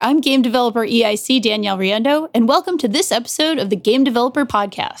I'm game developer EIC Danielle Riendo, and welcome to this episode of the Game Developer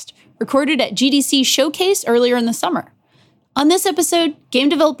Podcast, recorded at GDC Showcase earlier in the summer. On this episode, game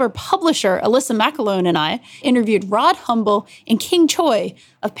developer publisher Alissa McAloon and I interviewed Rod Humble and King Choi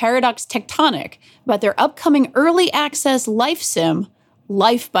of Paradox Tectonic about their upcoming early access life sim,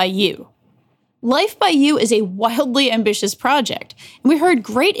 Life by You. Life by You is a wildly ambitious project, and we heard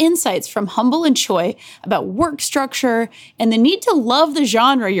great insights from Humble and Choi about work structure and the need to love the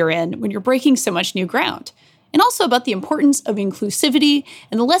genre you're in when you're breaking so much new ground, and also about the importance of inclusivity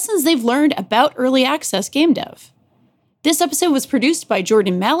and the lessons they've learned about early access game dev. This episode was produced by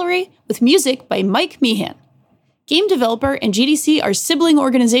Jordan Mallory, with music by Mike Meehan. Game Developer and GDC are sibling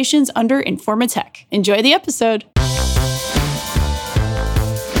organizations under Informatech. Enjoy the episode.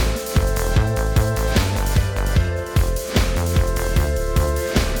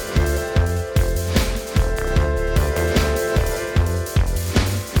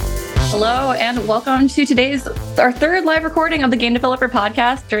 Hello, and welcome to our third live recording of the Game Developer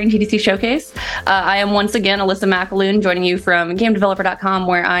Podcast during GDC Showcase. I am once again Alissa McAloon, joining you from GameDeveloper.com,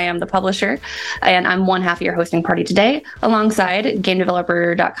 where I am the publisher, and I'm one half of your hosting party today, alongside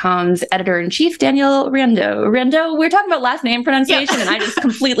GameDeveloper.com's editor-in-chief, Danielle Riendo. Riendo, we were talking about last name pronunciation, and I just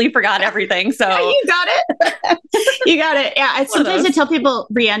completely forgot everything. So yeah, you got it. You got it. Yeah, sometimes I tell people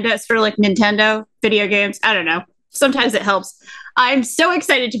Riendo, it's for like Nintendo video games. I don't know. Sometimes it helps. I'm so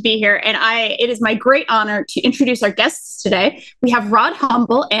excited to be here, and it is my great honor to introduce our guests today. We have Rod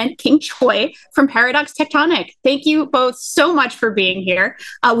Humble and King Choi from Paradox Tectonic. Thank you both so much for being here.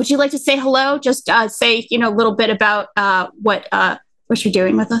 Would you like to say hello? Just say a little bit about what you're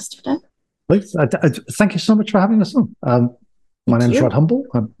doing with us today. Please. Thank you so much for having us on. My name is Rod Humble.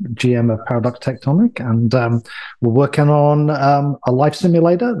 I'm GM of Paradox Tectonic, and we're working on a life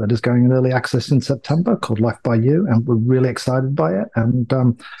simulator that is going in early access in September called Life by You, and we're really excited by it. And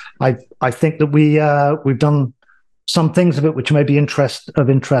I think that we've done some things of it which may be of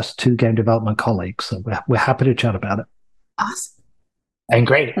interest to game development colleagues. So we're happy to chat about it. Awesome. And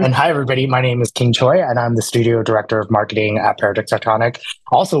great. And hi, everybody. My name is King Choi, and I'm the studio director of marketing at Paradox Tectonic,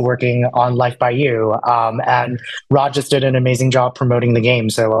 also working on Life by You. And Rod just did an amazing job promoting the game,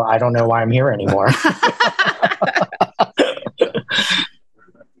 so I don't know why I'm here anymore. I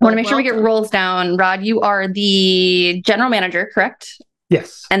want to make sure we get roles down. Rod, you are the general manager, correct?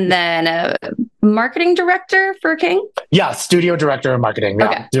 Yes. And then marketing director for King? Yeah, studio director of marketing. Yeah,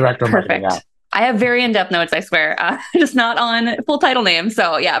 okay. Director of marketing. Yeah. I have very in-depth notes, I swear, just not on full title name.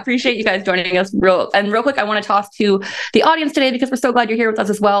 So yeah, appreciate you guys joining us. Real quick, I want to toss to the audience today because we're so glad you're here with us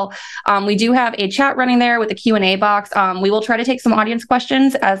as well. We do have a chat running there with a Q&A box. We will try to take some audience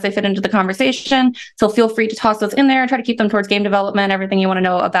questions as they fit into the conversation. So feel free to toss those in there and try to keep them towards game development, everything you want to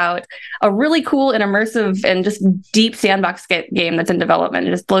know about a really cool and immersive and just deep sandbox game that's in development.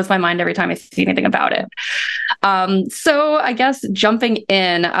 It just blows my mind every time I see anything about it. So I guess jumping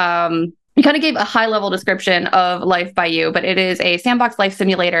in, you kind of gave a high-level description of Life by You, but it is a sandbox life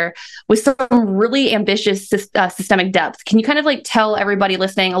simulator with some really ambitious systemic depth. Can you kind of tell everybody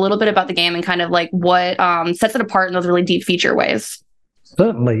listening a little bit about the game and kind of what sets it apart in those really deep feature ways?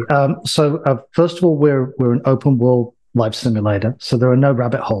 Certainly. So first of all, we're an open-world life simulator, so there are no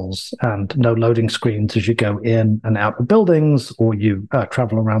rabbit holes and no loading screens as you go in and out of buildings or you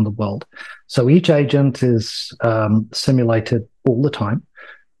travel around the world. So each agent is simulated all the time.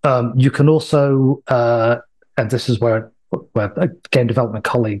 You can also, and this is where game development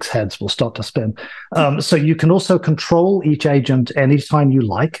colleagues' heads will start to spin. So you can also control each agent anytime you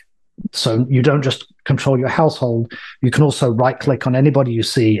like. So you don't just control your household. You can also right-click on anybody you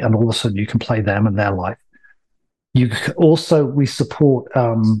see, and all of a sudden you can play them and their life. We support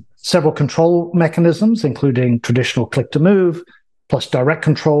several control mechanisms, including traditional click-to-move, plus direct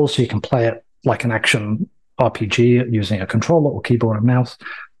control, so you can play it like an action RPG using a controller or keyboard and mouse.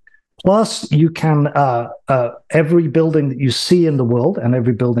 Plus, you can, every building that you see in the world and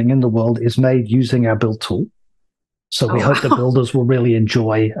every building in the world is made using our build tool. So we hope the builders will really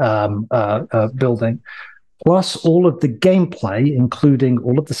enjoy building. Plus, all of the gameplay, including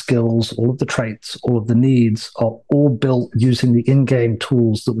all of the skills, all of the traits, all of the needs, are all built using the in-game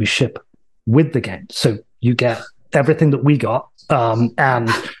tools that we ship with the game. So you get everything that we got,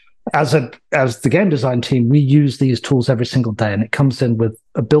 and as the game design team, we use these tools every single day, and it comes in with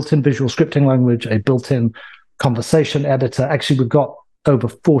a built-in visual scripting language, a built-in conversation editor. Actually, we've got over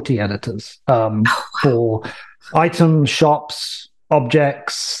 40 editors for items, shops,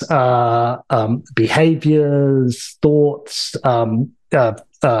 objects, behaviors, thoughts,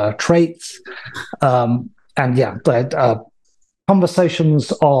 traits,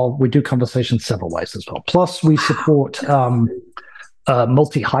 conversations. We do conversations several ways as well. Plus, we support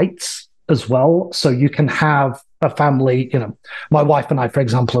multi-heights as well. So you can have a family, my wife and I, for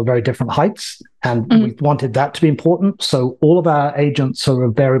example, are very different heights, and we wanted that to be important. So all of our agents are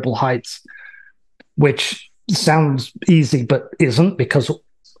of variable heights, which sounds easy, but isn't, because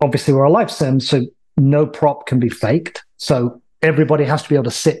obviously we're a life sim, so no prop can be faked. So everybody has to be able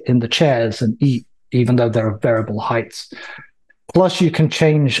to sit in the chairs and eat, even though there are variable heights. Plus, you can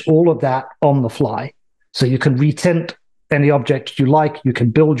change all of that on the fly. So you can retint any object you like. You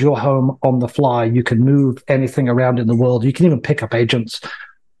can build your home on the fly. You can move anything around in the world. You can even pick up agents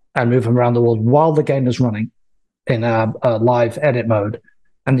and move them around the world while the game is running in a live edit mode.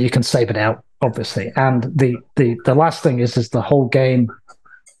 And you can save it out, obviously. And the last thing is the whole game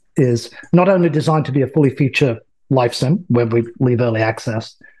is not only designed to be a fully featured life sim where we leave early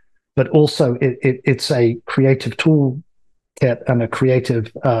access, but also it's a creative tool kit and a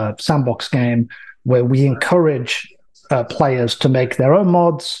creative sandbox game where we encourage players to make their own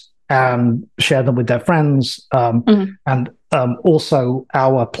mods and share them with their friends. And also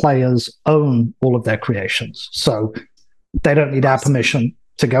our players own all of their creations. So they don't need our permission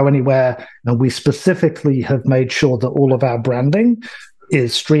to go anywhere. And we specifically have made sure that all of our branding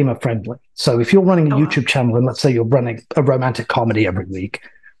is streamer friendly. So if you're running a YouTube channel, and let's say you're running a romantic comedy every week,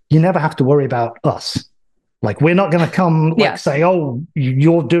 you never have to worry about us. Like, we're not going to come say, oh,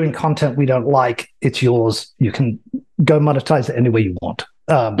 you're doing content we don't like, it's yours. You can go monetize it any way you want.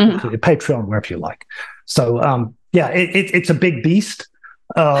 Patreon, wherever you like. So, it's a big beast.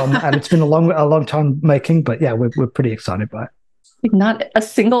 And it's been a long time making, but yeah, we're pretty excited by it. Not a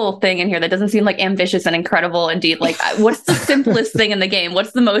single thing in here that doesn't seem like ambitious and incredible indeed. Like, what's the simplest thing in the game?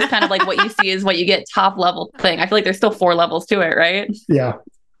 What's the most kind of like what you see is what you get top level thing? I feel like there's still 4 levels to it, right? Yeah.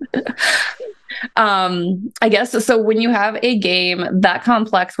 I guess so. When you have a game that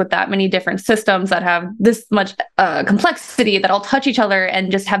complex with that many different systems that have this much complexity that all touch each other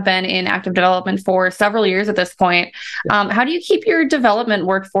and just have been in active development for several years at this point, how do you keep your development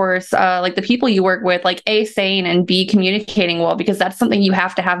workforce, like the people you work with, like A, sane, and B, communicating well? Because that's something you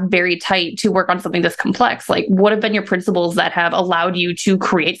have to have very tight to work on something this complex. Like, what have been your principles that have allowed you to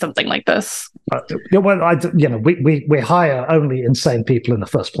create something like this? We hire only insane people in the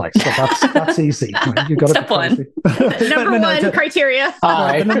first place, so that's easy. You've got Step one. Number one criteria.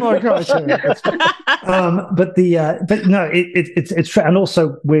 The number one criteria. It's true. And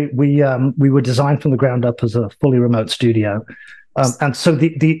also we were designed from the ground up as a fully remote studio, and so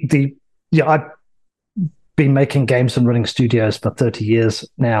I've been making games and running studios for 30 years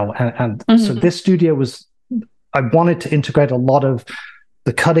now, and so this studio I wanted to integrate a lot of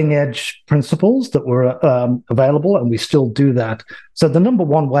the cutting edge principles that were available, and we still do that. So the number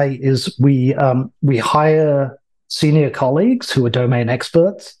one way is we hire senior colleagues who are domain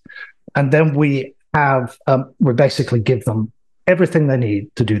experts, and then we basically give them everything they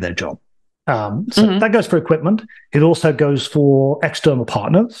need to do their job. That goes for equipment. It also goes for external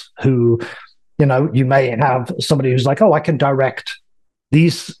partners who, you may have somebody who's like, oh, I can direct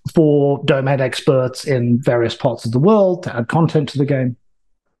these 4 domain experts in various parts of the world to add content to the game.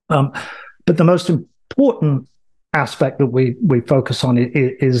 But the most important aspect that we focus on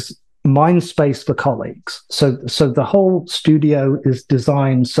is mind space for colleagues. So the whole studio is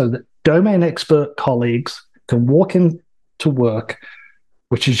designed so that domain expert colleagues can walk into work,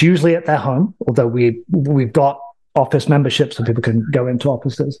 which is usually at their home, although we've got office memberships so people can go into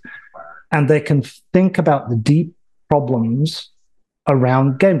offices, and they can think about the deep problems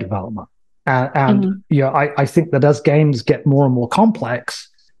around game development. I think that as games get more and more complex,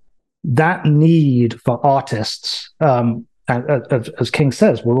 that need for artists, as King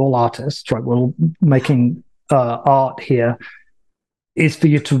says, we're all artists, right? We're all making art here, is for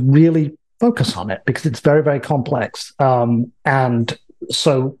you to really focus on it because it's very, very complex. And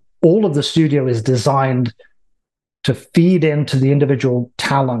so all of the studio is designed to feed into the individual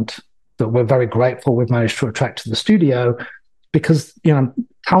talent that we're very grateful we've managed to attract to the studio, because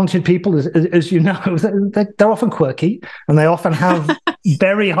talented people, as you know, they're often quirky and they often have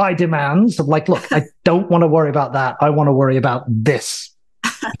very high demands of like, look, I don't want to worry about that. I want to worry about this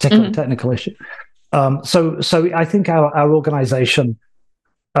particular technical issue. So I think our organization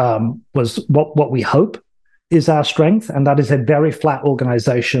was what we hope is our strength, and that is a very flat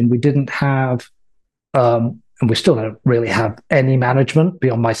organization. We didn't have, and we still don't really have any management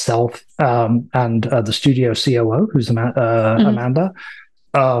beyond myself and the studio COO, who's Amanda.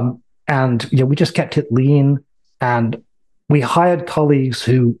 And we just kept it lean, and we hired colleagues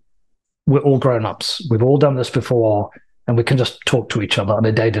who were all grown-ups. We've all done this before, and we can just talk to each other on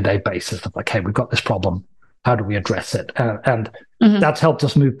a day-to-day basis of like, hey, we've got this problem. How do we address it? And that's helped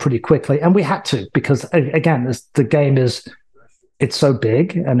us move pretty quickly. And we had to, because again, the game is it's so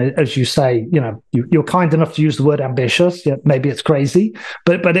big, and as you say, you're kind enough to use the word ambitious. Yeah, maybe it's crazy,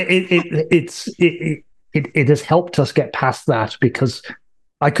 but it has helped us get past that, because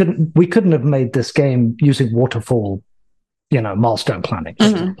we couldn't have made this game using waterfall, milestone planning.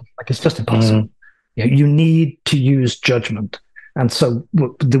 Mm-hmm. Like, it's just impossible. Mm-hmm. You need to use judgment, and so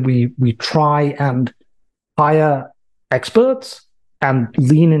we try and hire experts and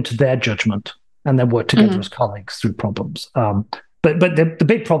lean into their judgment, and then work together as colleagues through problems. But the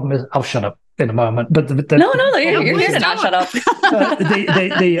big problem is, I'll shut up in a moment. But you're here to not shut up.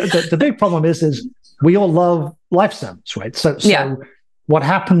 The big problem is we all love life sims, right? So what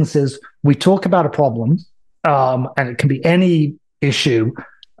happens is we talk about a problem, and it can be any issue.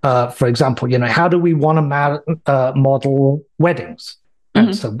 For example, how do we want to model weddings?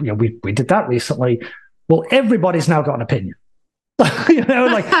 And so we did that recently. Well, everybody's now got an opinion.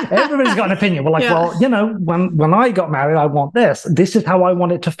 Everybody's got an opinion. We're like, well, when I got married, I want this. This is how I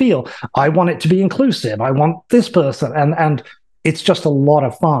want it to feel. I want it to be inclusive. I want this person. And it's just a lot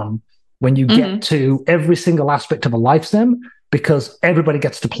of fun when you get to every single aspect of a life sim, because everybody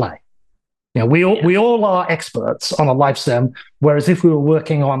gets to play. We all are experts on a life sim, whereas if we were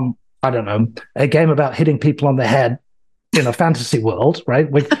working on, I don't know, a game about hitting people on the head in a fantasy world, right?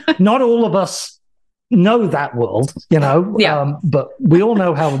 Not all of us know that world, but we all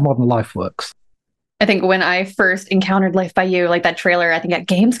know how modern life works. I think when I first encountered Life by You, like that trailer, I think at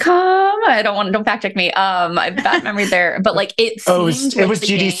Gamescom, don't fact check me. I have bad memory there, but it was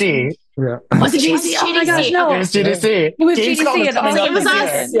GDC. Yeah. Was it GDC? Oh my gosh, no. It was GDC. It was GDC. It was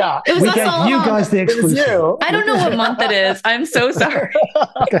us. Yeah. It was we us gave all you along. guys the exclusive. I don't know what month it is. I'm so sorry.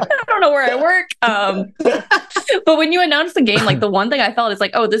 I don't know where I work. But when you announced the game, the one thing I felt is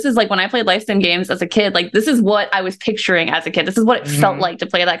this is when I played life sim games as a kid, this is what I was picturing as a kid. This is what it felt like to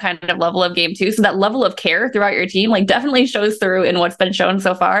play that kind of level of game too. So that level of care throughout your team, definitely shows through in what's been shown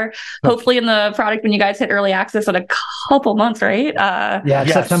so far. Hopefully in the product, when you guys hit early access in a couple months, right?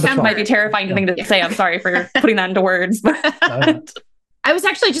 September 12th. Might be terrifying to think to say. I'm sorry for putting that into words, but I was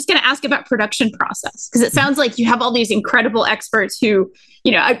actually just going to ask about production process, because it sounds like you have all these incredible experts who,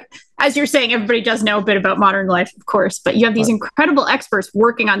 as you're saying, everybody does know a bit about modern life, of course, but you have these incredible experts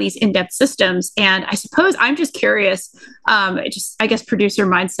working on these in-depth systems. And I suppose I'm just curious, I guess producer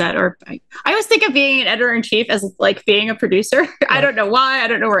mindset, or I always think of being an editor-in-chief as being a producer. I don't know why, I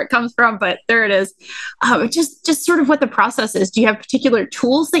don't know where it comes from, but there it is. Just sort of what the process is. Do you have particular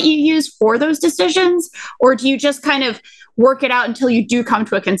tools that you use for those decisions, or do you just kind of work it out until you do come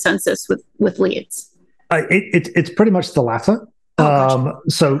to a consensus with leads? It's pretty much the latter. Gotcha.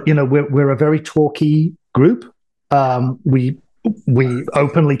 So we're a very talky group. We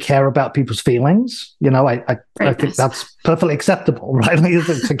openly care about people's feelings. I think that's perfectly acceptable, right?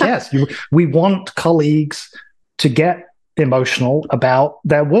 It's a guess. We want colleagues to get emotional about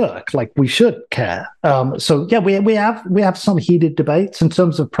their work. We should care. We have some heated debates in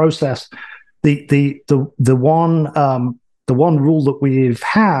terms of process. The one rule that we've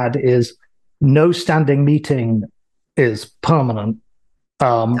had is no standing meeting is permanent.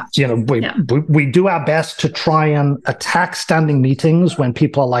 We do our best to try and attack standing meetings when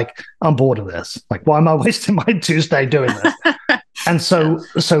people are like, I'm bored of this. Why am I wasting my Tuesday doing this? And so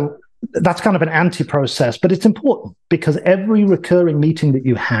that's kind of an anti-process, but it's important, because every recurring meeting that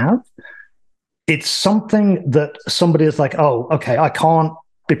you have, it's something that somebody is like, oh, okay, I can't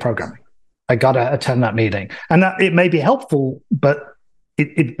be programming. I got to attend that meeting. And that it may be helpful, but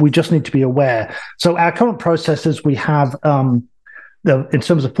we just need to be aware. So our current process is we have, in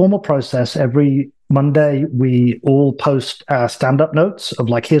terms of formal process, every Monday, we all post stand-up notes of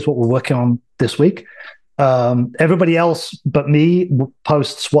here's what we're working on this week. Everybody else but me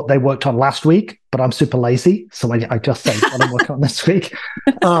posts what they worked on last week, but I'm super lazy, so I just say what I'm working on this week.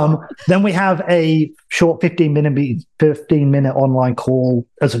 Then we have a short 15-minute online call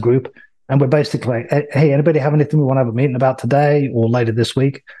as a group, and we're basically like, hey, anybody have anything we want to have a meeting about today or later this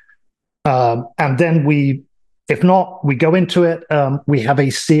week? And then if not, we go into it. We have a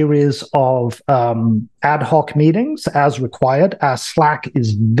series of ad hoc meetings as required. Our Slack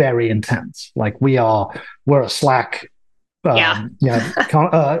is very intense. We're a Slack,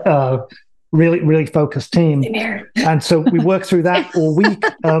 really focused team, and so we work through that all week.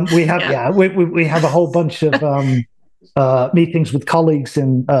 We have a whole bunch of meetings with colleagues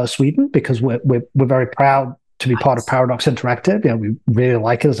in Sweden, because we're very proud to be part of Paradox Interactive. We really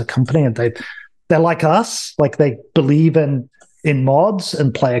like it as a company, and they're like us. They believe in mods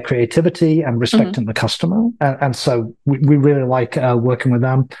and player creativity and respecting the customer, and so we really like working with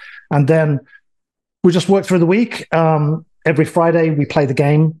them. And then we just work through the week. Every Friday we play the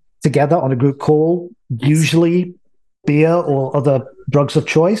game together on a group call. Usually beer or other drugs of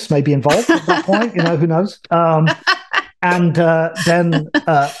choice may be involved at that point. Who knows? And then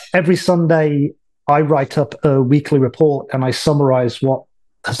every Sunday, I write up a weekly report and I summarize what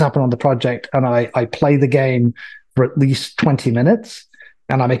has happened on the project, and I play the game for at least 20 minutes,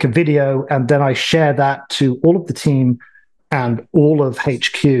 and I make a video, and then I share that to all of the team and all of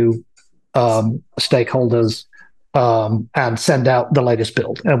HQ stakeholders, and send out the latest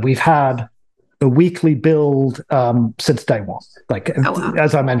build. And we've had a weekly build since day one.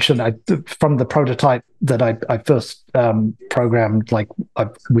 As I mentioned, from the prototype that I first programmed,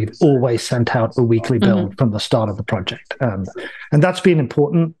 we've always sent out a weekly build from the start of the project, and that's been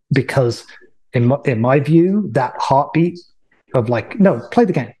important because, in my view, that heartbeat of no, play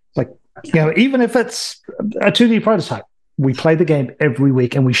the game. Even if it's a 2D prototype, we play the game every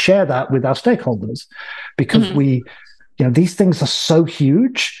week, and we share that with our stakeholders because these things are so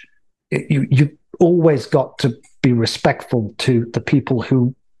huge. You've always got to be respectful to the people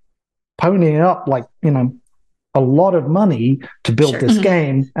who pony up a lot of money to build this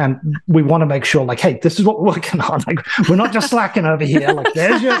game, and we want to make sure hey, this is what we're working on. We're not just slacking over here.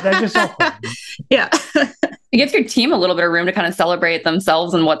 There's your software. Yeah. It gives your team a little bit of room to kind of celebrate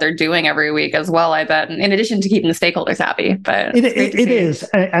themselves and what they're doing every week as well, I bet, in addition to keeping the stakeholders happy. But it is.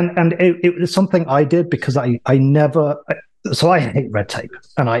 And it was something I did because I never... So I hate red tape,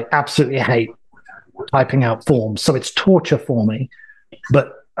 and I absolutely hate typing out forms. So it's torture for me.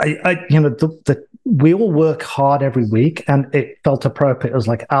 But we all work hard every week, and it felt appropriate. It was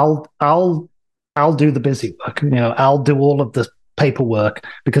I'll do the busy work. I'll do all of the paperwork,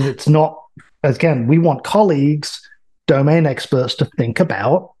 because it's not. Again, we want colleagues, domain experts, to think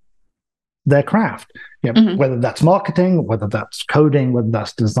about their craft. Whether that's marketing, whether that's coding, whether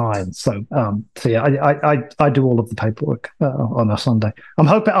that's design. So yeah, I do all of the paperwork on a Sunday. I'm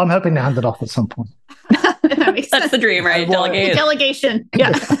hoping to hand it off at some point. That's the dream, right? Delegation.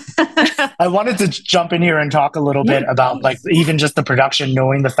 Yeah. I wanted to jump in here and talk a little bit about even just the production,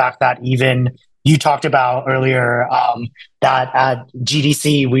 knowing the fact that even you talked about earlier that at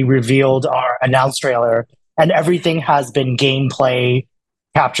GDC we revealed our announced trailer, and everything has been gameplay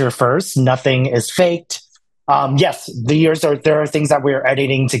capture first. Nothing is faked. Yes, there are things that we're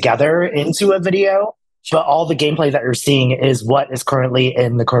editing together into a video, but all the gameplay that you're seeing is what is currently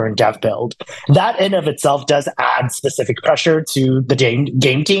in the current dev build. That in of itself does add specific pressure to the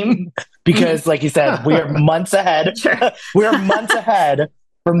game team, because like you said, we are months ahead. We are months ahead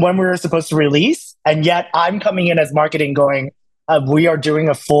from when we were supposed to release, and yet I'm coming in as marketing going, we are doing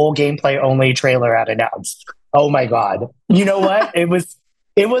a full gameplay only trailer at announced. Oh my God. You know what? It was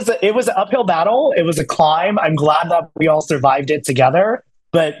an uphill battle. It was a climb. I'm glad that we all survived it together,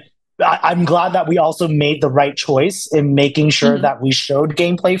 but I'm glad that we also made the right choice in making sure that we showed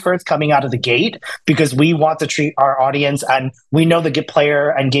gameplay first coming out of the gate, because we want to treat our audience, and we know the player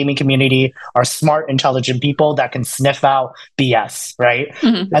and gaming community are smart, intelligent people that can sniff out BS, right?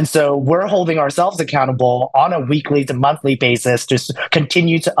 And so we're holding ourselves accountable on a weekly to monthly basis to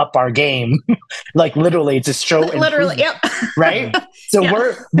continue to up our game, literally to show literally, yep. Right? So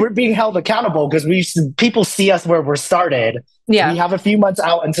we're being held accountable because people see us where we're started. Yeah. We have a few months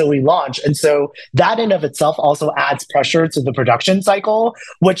out until we launch. And so that in of itself also adds pressure to the production cycle,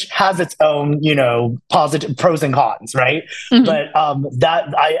 which has its own, positive pros and cons, right? But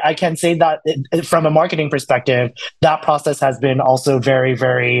that I can say that from a marketing perspective, that process has been also very,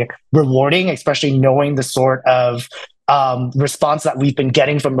 very rewarding, especially knowing the sort of response that we've been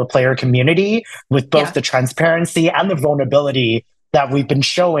getting from the player community, with both the transparency and the vulnerability that we've been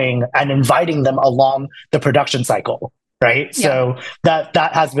showing and inviting them along the production cycle. Right. Yeah. So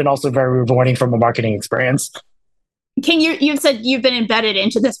that has been also very rewarding from a marketing experience. You've said you've been embedded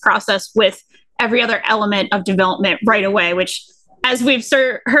into this process with every other element of development right away, which, as we've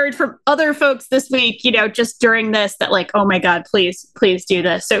heard from other folks this week, just during this, that oh my God, please do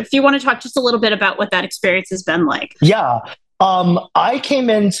this. So if you want to talk just a little bit about what that experience has been like. Yeah. I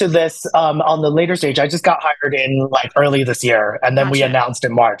came into this on the later stage. I just got hired in early this year, and then we announced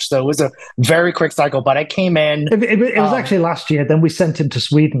in March. So it was a very quick cycle, but I came in. It was actually last year. Then we sent him to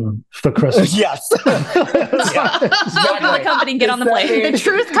Sweden for Christmas. Yes. The company get on the plane. The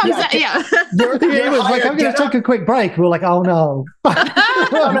truth comes out. Yeah. It was I'm going to take a quick break. We're like, oh no.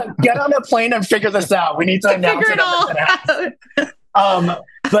 Get on a plane and figure this out. We need to announce it all.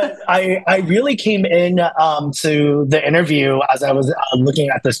 But I really came in to the interview as I was looking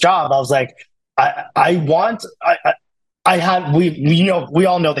at this job. I was like, we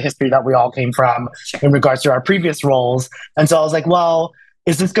all know the history that we all came from in regards to our previous roles. And so I was like, well,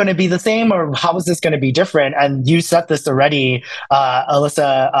 is this going to be the same or how is this going to be different? And you said this already,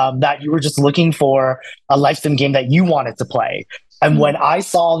 Alissa, that you were just looking for a life sim game that you wanted to play. And when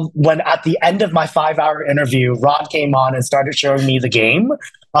at the end of my 5-hour interview, Rod came on and started showing me the game,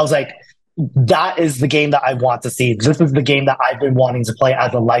 I was like, that is the game that I want to see. This is the game that I've been wanting to play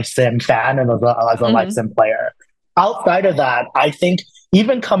as a life sim fan and as a life sim player. Outside of that, I think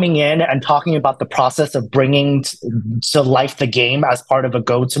even coming in and talking about the process of bringing to life the game as part of a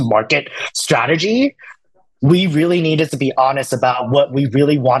go-to-market strategy, we really needed to be honest about what we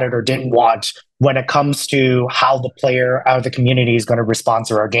really wanted or didn't want when it comes to how the player or the community is going to respond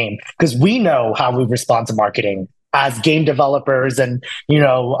to our game. Because we know how we respond to marketing as game developers and,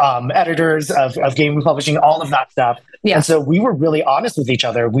 editors of game publishing, all of that stuff. Yeah. And so we were really honest with each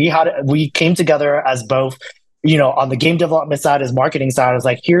other. We came together as both, on the game development side, as marketing side, I was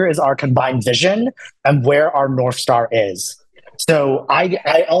like, here is our combined vision and where our North Star is. So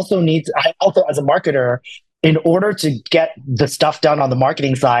I also as a marketer, in order to get the stuff done on the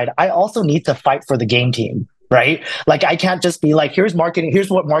marketing side, I also need to fight for the game team, right? Like, I can't just be like, here's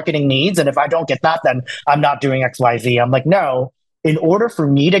what marketing needs. And if I don't get that, then I'm not doing XYZ. I'm like, no, in order for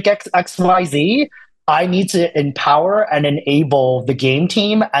me to get XYZ, I need to empower and enable the game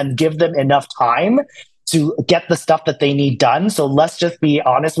team and give them enough time to get the stuff that they need done. So let's just be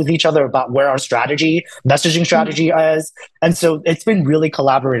honest with each other about where our messaging strategy is. And so it's been really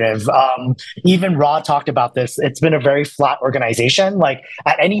collaborative. Even Rod talked about this. It's been a very flat organization. Like,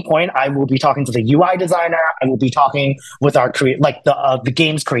 at any point, I will be talking to the UI designer. I will be talking with our the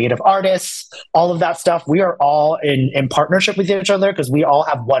game's creative artists, all of that stuff. We are all in partnership with each other because we all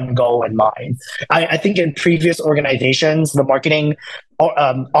have one goal in mind. I think in previous organizations, the marketing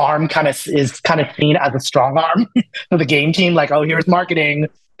arm is kind of seen as a strong arm for the game team. Like, oh, here's marketing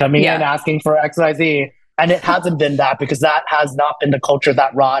coming in asking for XYZ. And it hasn't been that, because that has not been the culture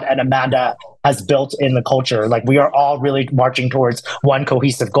that Rod and Amanda has built in the culture. Like, we are all really marching towards one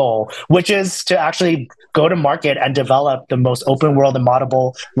cohesive goal, which is to actually go to market and develop the most open world and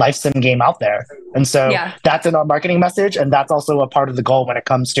moddable life sim game out there. And so that's in our marketing message. And that's also a part of the goal when it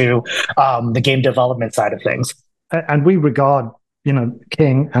comes to the game development side of things. And we regard,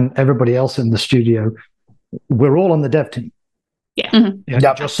 King and everybody else in the studio, we're all on the dev team. Yeah.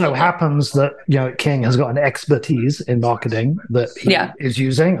 It just so happens that, King has got an expertise in marketing that he is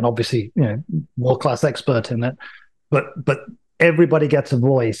using, and obviously, world-class expert in it. But everybody gets a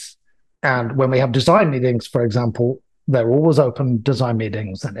voice. And when we have design meetings, for example, they're always open design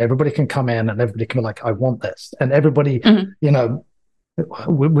meetings, and everybody can come in and everybody can be like, I want this. And everybody,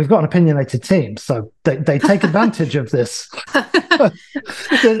 we've got an opinionated team, so they take advantage of this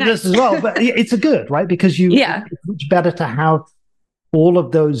this as well. But it's a good, right? Because it's much better to have all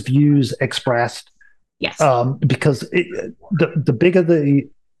of those views expressed. Yes. Because the bigger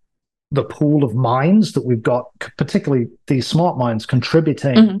the pool of minds that we've got, particularly these smart minds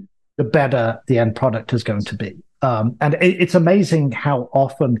contributing, the better the end product is going to be. And it's amazing how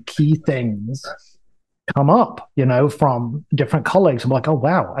often key things come up, from different colleagues. I'm like, oh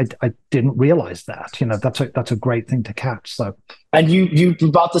wow, I didn't realize that. That's a great thing to catch. So, and you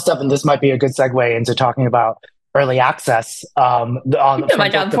brought this up, and this might be a good segue into talking about early access. You did my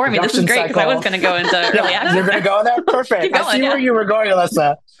job for me. This is great, because I was going to go into early access. You're going to go in there? Perfect. I see where you were going,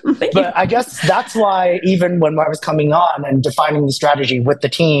 Alissa. But I guess that's why, even when I was coming on and defining the strategy with the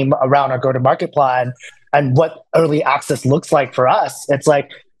team around our go-to-market plan and what early access looks like for us, it's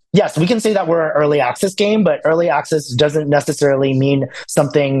like, yes, we can say that we're an early access game, but early access doesn't necessarily mean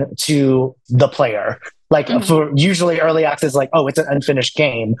something to the player. Like, for usually early access, like, oh, it's an unfinished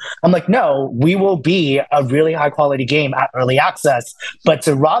game. I'm like, no, we will be a really high quality game at early access. But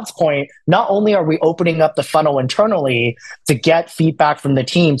to Rod's point, not only are we opening up the funnel internally to get feedback from the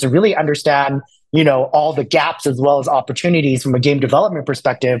team to really understand, all the gaps as well as opportunities from a game development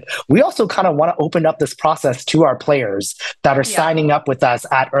perspective, we also kind of want to open up this process to our players that are signing up with us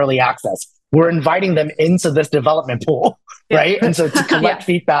at early access. We're inviting them into this development pool, right? And so to collect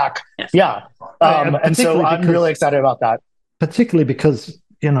feedback, and so I'm really excited about that. Particularly because,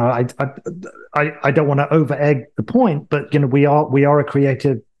 I don't want to over egg the point, but we are a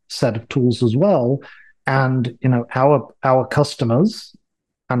creative set of tools as well, and our customers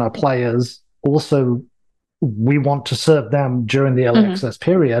and our players also, we want to serve them during the early access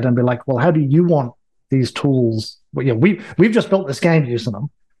period and be like, well, how do you want these tools? Well, we've just built this game using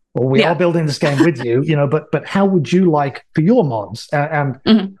them. Or we are building this game with you, but how would you like for your mods? And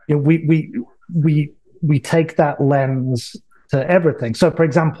we take that lens to everything. So, for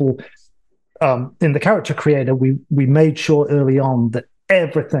example, in the character creator, we made sure early on that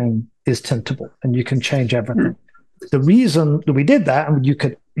everything is tintable and you can change everything. the reason that we did that, and you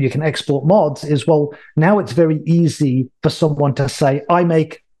can export mods, is, well, now it's very easy for someone to say, I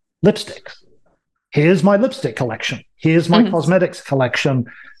make lipsticks. Here's my lipstick collection. Here's my cosmetics collection,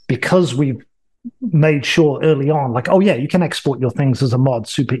 because we've made sure early on, like, oh yeah, you can export your things as a mod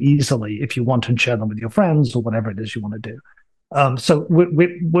super easily if you want, and share them with your friends or whatever it is you want to do. So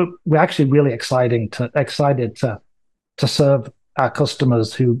we're actually really excited to serve our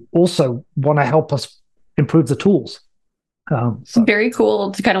customers who also want to help us improve the tools. Very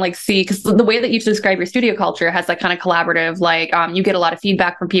cool to kind of like see, because the way that you describe your studio culture has that kind of collaborative, like you get a lot of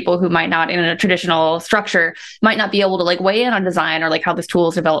feedback from people who might not, in a traditional structure, might not be able to like weigh in on design or like how this tool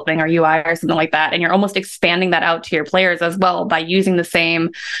is developing or UI or something like that. And you're almost expanding that out to your players as well by using the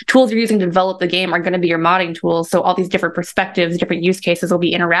same tools you're using to develop the game are going to be your modding tools. So all these different perspectives, different use cases will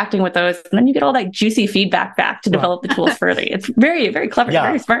be interacting with those. And then you get all that juicy feedback back to develop the tools further. It's very, very clever,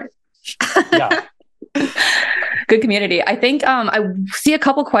 very smart. Yeah. Good community. I think I see a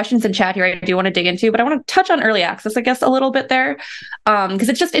couple questions in chat here I do want to dig into, but I want to touch on early access, I guess, a little bit there, because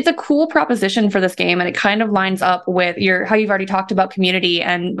it's a cool proposition for this game, and it kind of lines up with how you've already talked about community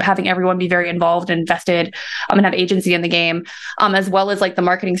and having everyone be very involved and invested and have agency in the game, as well as like the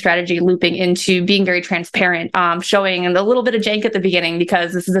marketing strategy looping into being very transparent, showing a little bit of jank at the beginning,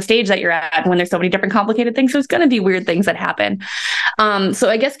 because this is a stage that you're at when there's so many different complicated things. There's going to be weird things that happen. So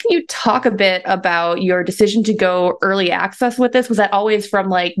I guess, can you talk a bit about your decision to go early access with this? Was that always from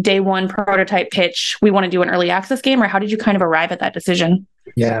like day one prototype pitch, we want to do an early access game, or how did you kind of arrive at that decision?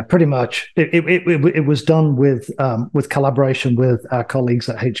 Yeah, pretty much. It was done with collaboration with our colleagues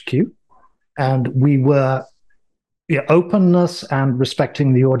at HQ, and we were openness and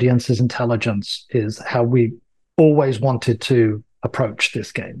respecting the audience's intelligence is how we always wanted to approach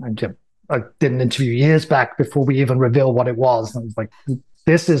this game. And I did an interview years back before we even revealed what it was, and I was like,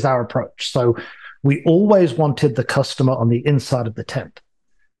 this is our approach. So we always wanted the customer on the inside of the tent.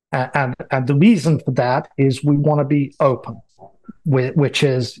 And the reason for that is we want to be open, which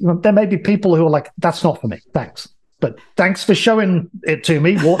is, there may be people who are like, that's not for me, thanks. But thanks for showing it to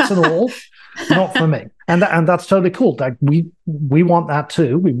me, warts and all, not for me. And that's totally cool. Like, we want that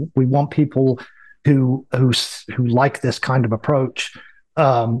too. We want people who like this kind of approach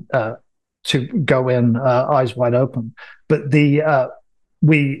to go in eyes wide open. But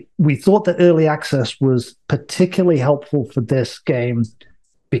we thought that early access was particularly helpful for this game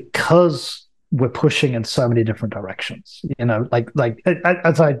because we're pushing in so many different directions. Like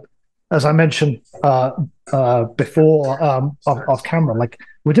as I mentioned before off camera, like,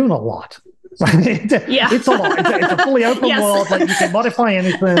 we're doing a lot. It's a lot. It's a fully open world. Like, you can modify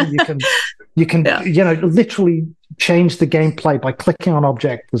anything. You can literally change the gameplay by clicking on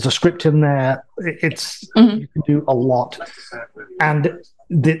object. There's a script in there. You can do a lot. And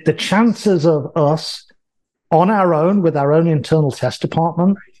the chances of us on our own, with our own internal test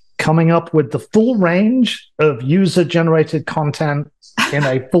department, coming up with the full range of user-generated content in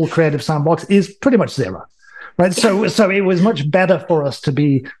a full creative sandbox is pretty much zero, right? So it was much better for us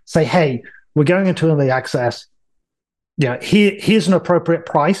to say, hey, we're going into early access. Here's an appropriate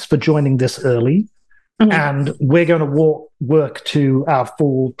price for joining this early, and we're going to work to our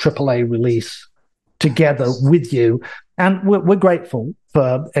full AAA release together with you. And we're grateful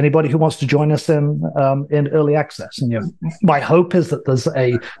for anybody who wants to join us in early access. And my hope is that there's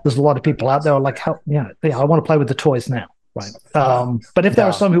a lot of people out there who are like, I want to play with the toys now, right? But if there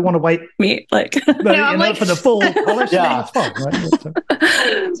are some who want to wait, for the full polish, that's fine,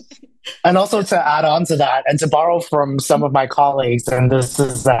 right? And also, to add on to that, and to borrow from some of my colleagues, and this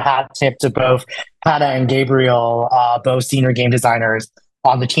is a hat tip to both Hannah and Gabriel, both senior game designers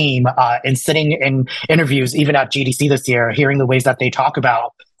on the team, in sitting in interviews, even at GDC this year, hearing the ways that they talk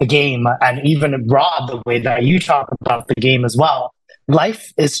about the game, and even Rob, the way that you talk about the game as well.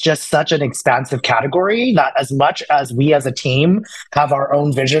 Life is just such an expansive category that, as much as we as a team have our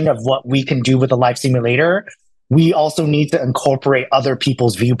own vision of what we can do with a life simulator, we also need to incorporate other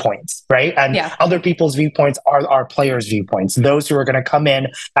people's viewpoints, right? And other people's viewpoints are our players' viewpoints, those who are going to come in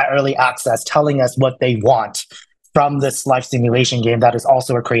at early access telling us what they want from this life simulation game that is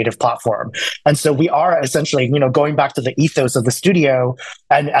also a creative platform. And so we are essentially, going back to the ethos of the studio.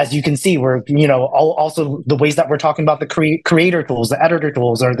 And as you can see, we're, also the ways that we're talking about the creator tools, the editor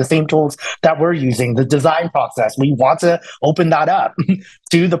tools are the same tools that we're using, the design process. We want to open that up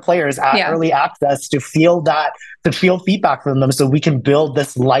to the players at early access to feel feedback from them, so we can build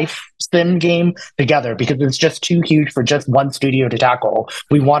this life sim game together, because it's just too huge for just one studio to tackle.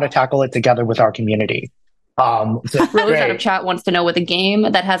 We want to tackle it together with our community. Rose out of chat wants to know, with a game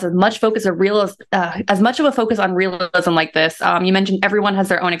that has as much focus of as much of a focus on realism like this, you mentioned everyone has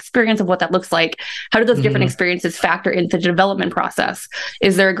their own experience of what that looks like. How do those different experiences factor into the development process?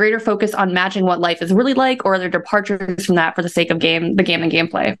 Is there a greater focus on matching what life is really like, or are there departures from that for the sake of the game and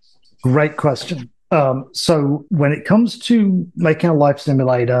gameplay? Great question. So when it comes to making a life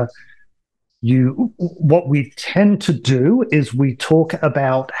simulator, what we tend to do is we talk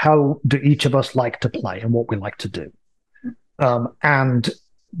about how do each of us like to play and what we like to do. And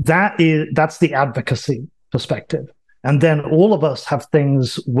that's the advocacy perspective. And then all of us have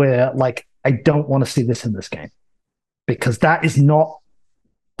things where, like, I don't want to see this in this game because that is not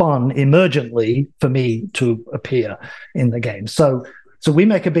fun emergently for me to appear in the game. So we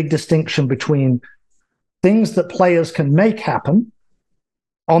make a big distinction between things that players can make happen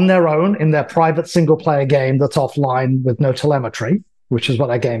on their own in their private single-player game that's offline with no telemetry, which is what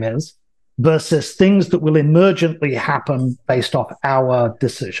that game is, versus things that will emergently happen based off our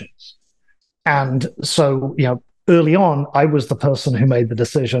decisions. And so, early on, I was the person who made the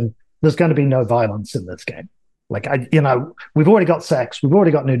decision, there's going to be no violence in this game. Like, we've already got sex, we've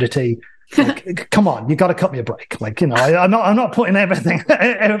already got nudity. Like, come on, you got to ut me a break. Like, I'm not putting everything in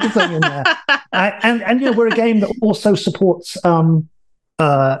there. And we're a game that also supports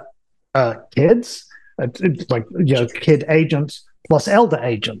kids, kid agents plus elder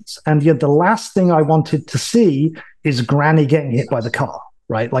agents. And the last thing I wanted to see is Granny getting hit by the car,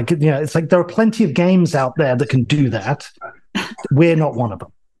 right? Like, it's like there are plenty of games out there that can do that. We're not one of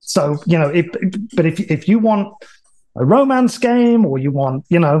them. So, if you want a romance game, or you want,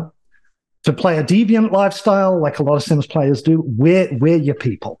 to play a deviant lifestyle like a lot of Sims players do, we're your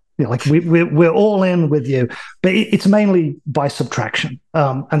people. Like we're all in with you, but it's mainly by subtraction.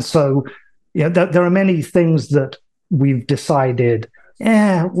 And so, there are many things that we've decided,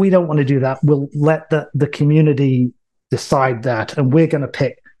 we don't want to do that. We'll let the community decide that, and we're going to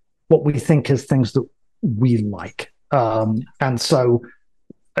pick what we think is things that we like. And so,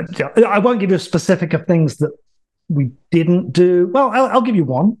 I won't give you a specific of things that we didn't do. Well, I'll give you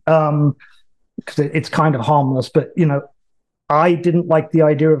one because it's kind of harmless, but I didn't like the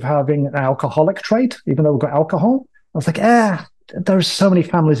idea of having an alcoholic trait, even though we've got alcohol. I was like, there's so many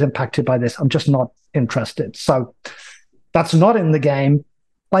families impacted by this. I'm just not interested. So that's not in the game.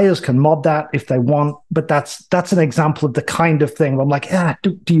 Players can mod that if they want, but that's an example of the kind of thing where I'm like,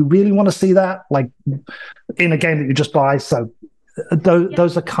 do you really want to see that? Like in a game that you just buy? So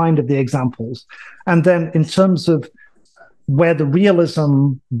those are kind of the examples. And then in terms of where the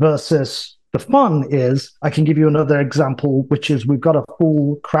realism versus the fun is, I can give you another example, which is we've got a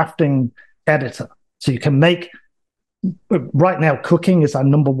full crafting editor. So you can make, right now, cooking is our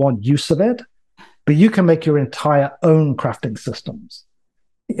number one use of it, but you can make your entire own crafting systems.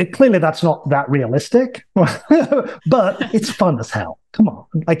 Clearly, that's not that realistic, but it's fun as hell. Come on.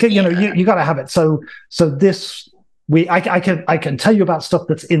 Like, you got to have it. So this, I can tell you about stuff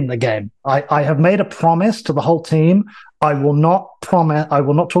that's in the game. I have made a promise to the whole team. I will not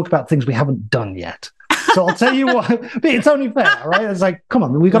talk about things we haven't done yet. So I'll tell you what, but it's only fair, right? It's like, come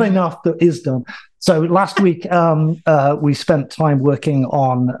on, we've got enough that is done. So last week, we spent time working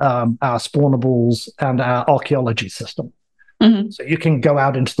on our spawnables and our archaeology system. Mm-hmm. So you can go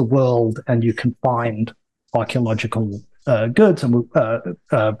out into the world and you can find archaeological goods. And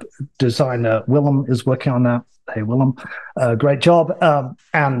designer Willem is working on that. Hey, Willem, great job.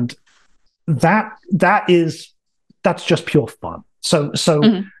 And that's just pure fun. So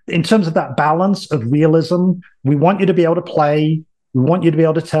in terms of that balance of realism, we want you to be able to play. We want you to be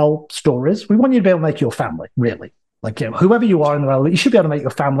able to tell stories. We want you to be able to make your family, really. Like, whoever you are in the world, you should be able to make your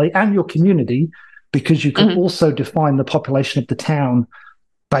family and your community, because you can also define the population of the town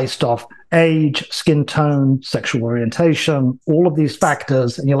based off age, skin tone, sexual orientation, all of these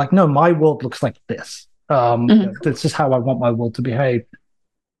factors. And you're like, no, my world looks like this. This is how I want my world to behave.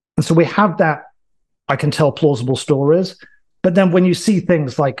 And so we have that. I can tell plausible stories. But then when you see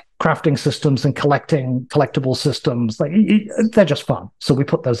things like crafting systems and collectible systems, like they're just fun. So we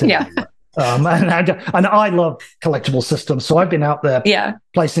put those in. Yeah. And I love collectible systems. So I've been out there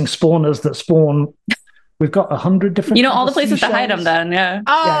placing spawners that spawn. We've got 100 different. All the places to hide them then. Yeah.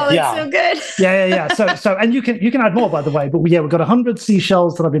 Oh, that's so good. Yeah. So and you can add more, by the way. But we've got 100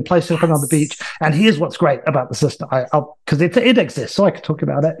 seashells that I've been placing up on the beach. And here's what's great about the system. Because it exists, so I can talk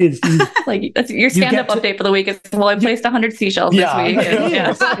about it. Is like that's your stand-up update for the week is, well, I placed 100 seashells this week.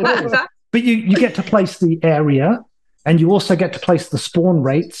 But you get to place the area, and you also get to place the spawn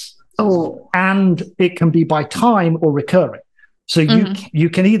rates. Oh. And it can be by time or recurring. So you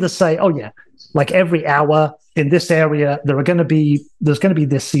can either say, like every hour in this area, there's going to be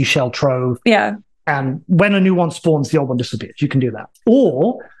this seashell trove. Yeah. And when a new one spawns, the old one disappears. You can do that.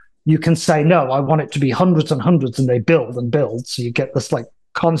 Or you can say, no, I want it to be hundreds and hundreds, and they build and build. So you get this like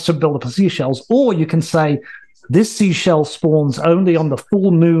constant build-up of seashells. Or you can say, this seashell spawns only on the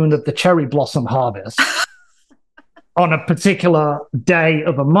full moon of the cherry blossom harvest on a particular day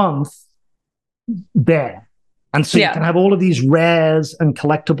of a month there. And so you can have all of these rares and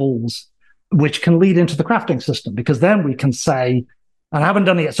collectibles, which can lead into the crafting system, because then we can say, and I haven't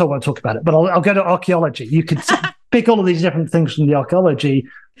done it yet, so I won't talk about it, but I'll go to archaeology. You could pick all of these different things from the archaeology,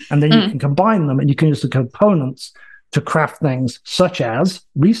 and then you can combine them, and you can use the components to craft things such as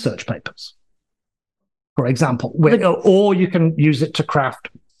research papers, for example, or you can use it to craft,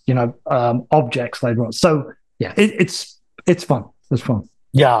 objects later on. So yeah, it's fun. It's fun.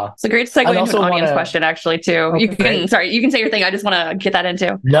 Yeah. It's a great segue into an audience question, actually, too. Okay. You can say your thing. I just want to get that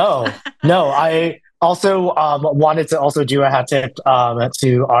into. No, I also wanted to also do a hat tip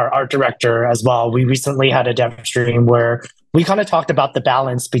to our art director as well. We recently had a dev stream where we kind of talked about the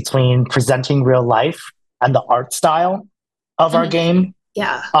balance between presenting real life and the art style of our game.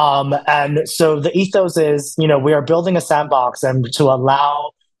 Yeah. And so the ethos is, we are building a sandbox, and to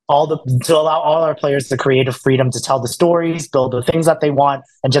allow all our players the creative freedom to tell the stories, build the things that they want,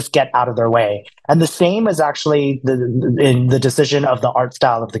 and just get out of their way. And the same is actually in the decision of the art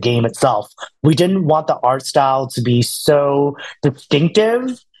style of the game itself. We didn't want the art style to be so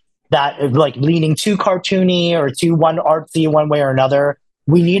distinctive that like leaning too cartoony or too artsy one way or another.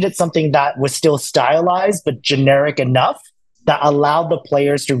 We needed something that was still stylized but generic enough that allowed the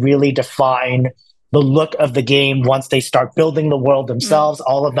players to really define the look of the game once they start building the world themselves,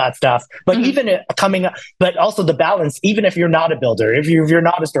 all of that stuff. But but also the balance, even if you're not a builder, if you're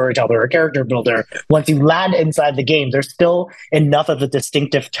not a storyteller or a character builder, once you land inside the game, there's still enough of a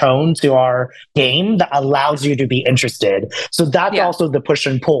distinctive tone to our game that allows you to be interested. So that's also the push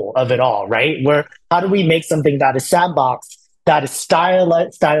and pull of it all, right? Where how do we make something that is sandbox, that is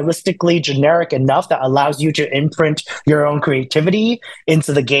stylistically generic enough that allows you to imprint your own creativity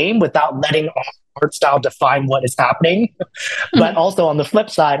into the game without letting art style define what is happening. But also on the flip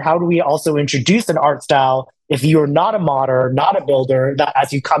side, how do we also introduce an art style if you're not a modder, not a builder, that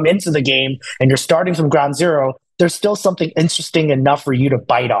as you come into the game and you're starting from ground zero, there's still something interesting enough for you to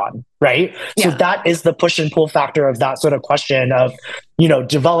bite on, right? So that is the push and pull factor of that sort of question of,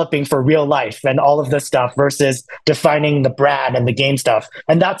 developing for real life and all of this stuff versus defining the brand and the game stuff.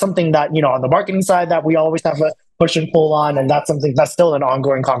 And that's something that, on the marketing side that we always have a push and pull on, and that's something that's still an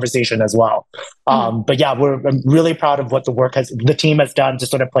ongoing conversation as well. But yeah, I'm really proud of what the team has done to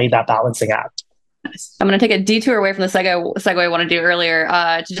sort of play that balancing act. I'm going to take a detour away from the segue I want to do earlier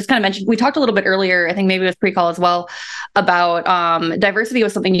to just kind of mention, we talked a little bit earlier, I think maybe it was pre-call as well, about diversity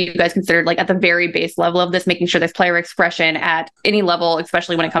was something you guys considered like at the very base level of this, making sure there's player expression at any level,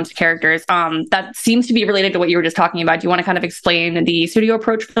 especially when it comes to characters. That seems to be related to what you were just talking about. Do you want to kind of explain the studio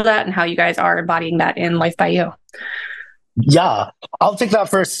approach for that and how you guys are embodying that in Life by You? Yeah, I'll take that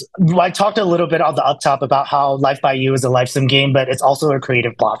first. I talked a little bit on the up top about how Life by You is a life sim game, but it's also a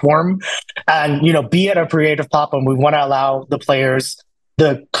creative platform. And, be it a creative platform, we want to allow the players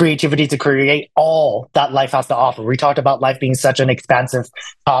the creativity to create all that life has to offer. We talked about life being such an expansive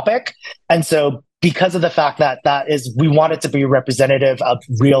topic. And so because of the fact that we want it to be representative of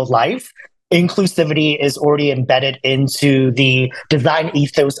real life, inclusivity is already embedded into the design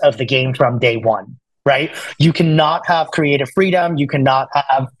ethos of the game from day one. Right? You cannot have creative freedom. You cannot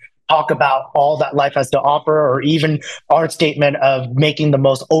talk about all that life has to offer, or even our statement of making the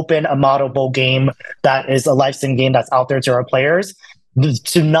most open, moddable game that is a life sim game that's out there to our players.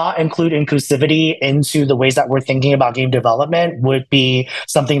 To not include inclusivity into the ways that we're thinking about game development would be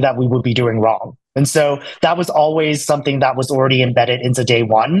something that we would be doing wrong. And so that was always something that was already embedded into day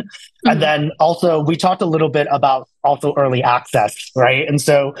one. And then also we talked a little bit about also early access, right? And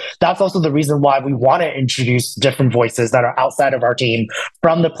so that's also the reason why we want to introduce different voices that are outside of our team,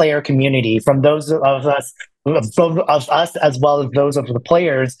 from the player community, from those of us as well as those of the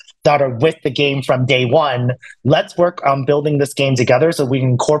players that are with the game from day one. Let's work on building this game together so we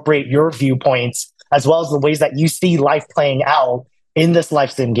can incorporate your viewpoints as well as the ways that you see life playing out in this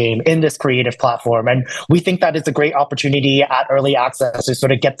life sim game, in this creative platform. And we think that it's a great opportunity at early access to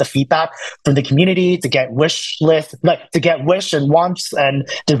sort of get the feedback from the community, to get wish and wants and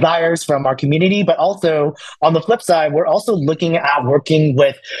desires from our community. But also on the flip side, we're also looking at working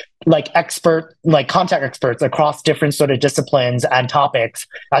with contact experts across different sort of disciplines and topics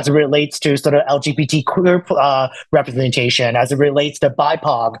as it relates to sort of LGBT queer representation, as it relates to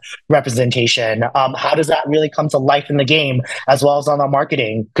BIPOC representation. How does that really come to life in the game, as well as on our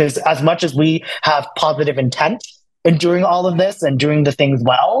marketing? Because as much as we have positive intent in doing all of this and doing the things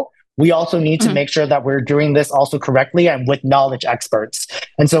well, we also need to make sure that we're doing this also correctly and with knowledge experts.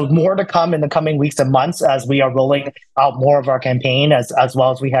 And so more to come in the coming weeks and months as we are rolling out more of our campaign as well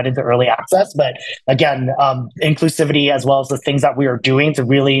as we head into early access. But again, inclusivity as well as the things that we are doing to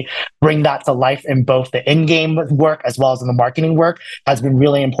really bring that to life in both the in-game work as well as in the marketing work has been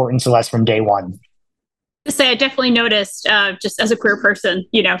really important to us from day one. To say, I definitely noticed, just as a queer person,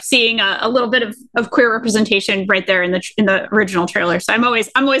 seeing a little bit of queer representation right there in the original trailer. So I'm always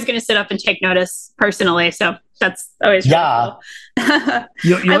going to sit up and take notice personally. So that's always really cool.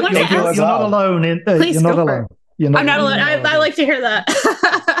 You're not alone. You're not alone. I'm not alone. I like to hear that.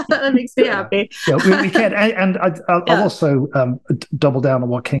 That makes me happy. We can. And I'll also double down on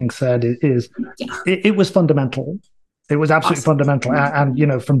what King said. It was fundamental. It was absolutely fundamental.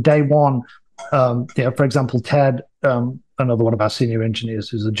 And from day one. For example, Ted, another one of our senior engineers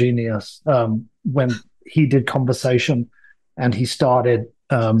who's a genius, when he did conversation and he started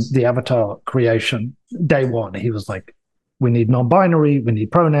the avatar creation, day one, he was like, we need non-binary, we need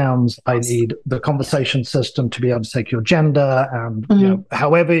pronouns, I need the conversation system to be able to take your gender and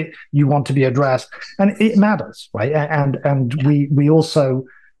however you want to be addressed. And it matters, right? And we also,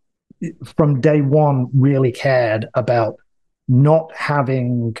 from day one, really cared about not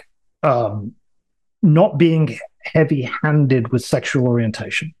having... not being heavy-handed with sexual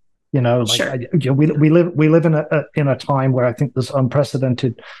orientation. We live in a time where I think there's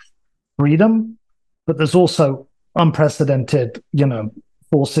unprecedented freedom, but there's also unprecedented,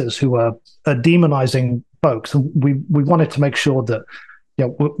 forces who are demonizing folks. And we wanted to make sure that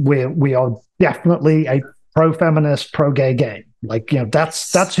we are definitely a pro-feminist, pro-gay game.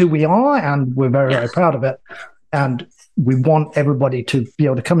 That's who we are, and we're very, very proud of it. And we want everybody to be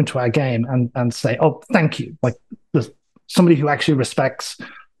able to come into our game and say, oh, thank you. Like there's somebody who actually respects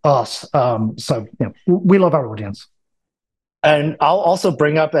us. We love our audience. And I'll also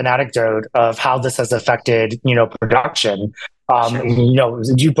bring up an anecdote of how this has affected, production.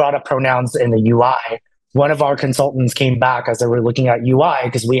 You brought up pronouns in the UI. One of our consultants came back as they were looking at UI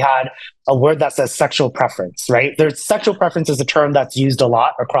because we had a word that says sexual preference, right? There's sexual preference is a term that's used a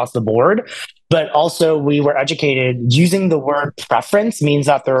lot across the board, but also we were educated using the word preference means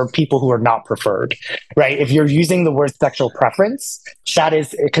that there are people who are not preferred, right? If you're using the word sexual preference, that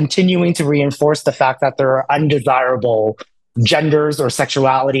is continuing to reinforce the fact that there are undesirable genders or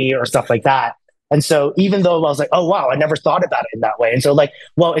sexuality or stuff like that. And so even though I was like, oh, wow, I never thought about it in that way. And so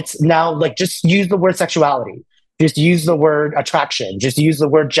it's now just use the word sexuality, just use the word attraction, just use the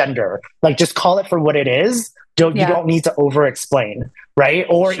word gender, just call it for what it is. You don't need to over explain, right?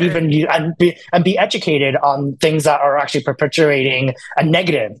 Or even be educated on things that are actually perpetuating a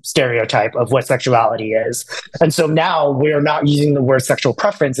negative stereotype of what sexuality is. And so now we're not using the word sexual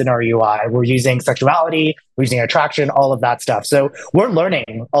preference in our UI. We're using sexuality, we're using attraction, all of that stuff. So we're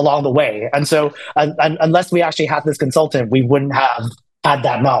learning along the way. And so unless we actually had this consultant, we wouldn't have had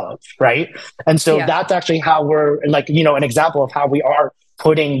that knowledge, right? And so that's actually how we're an example of how we are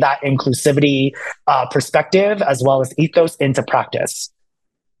putting that inclusivity perspective as well as ethos into practice.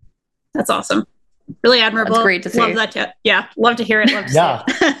 That's awesome. Really admirable. That's great to see. Love that too. Yeah, love to hear it. Love to see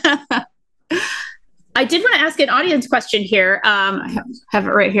it. I did want to ask an audience question here. I have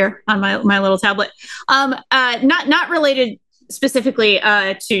it right here on my little tablet. Not related specifically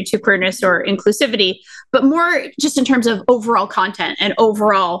to queerness or inclusivity, but more just in terms of overall content and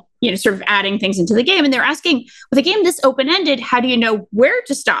overall, sort of adding things into the game. And they're asking, with a game this open-ended, how do you know where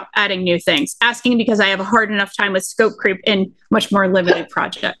to stop adding new things? Asking because I have a hard enough time with scope creep in much more limited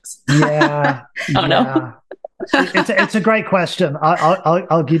projects. Yeah. No. It's a great question.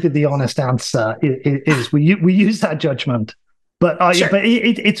 I'll give you the honest answer. It is we use that judgment, but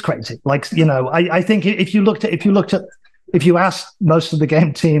it's crazy. I think if you ask most of the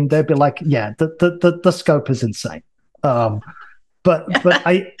game team, they'd be like, yeah, the scope is insane. But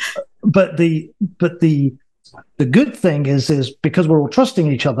the good thing is because we're all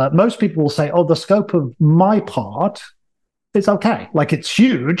trusting each other, most people will say, oh, the scope of my part is okay. It's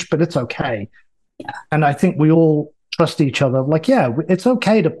huge, but it's okay. Yeah. And I think we all trust each other. It's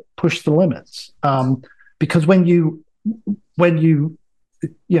okay to push the limits. Because when you the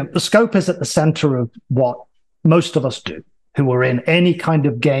scope is at the center of what most of us do who are in any kind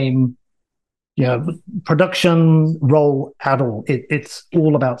of game, production role at all. It's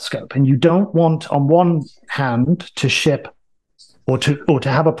all about scope. And you don't want, on one hand, to ship or to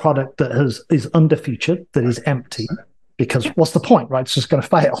have a product that is underfeatured, that is empty, because what's the point, right? It's just going to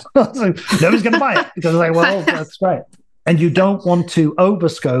fail. So nobody's going to buy it because they're like, well, that's great. And you don't want to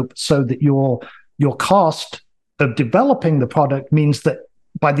overscope so that your cost of developing the product means that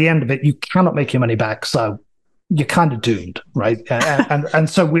by the end of it, you cannot make your money back. So you're kind of doomed, right? And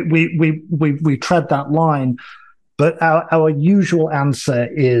so we tread that line. But our usual answer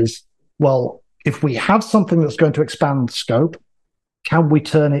is, well, if we have something that's going to expand scope, can we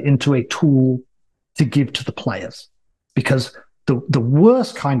turn it into a tool to give to the players? Because the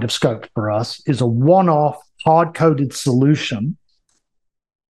worst kind of scope for us is a one-off hard-coded solution,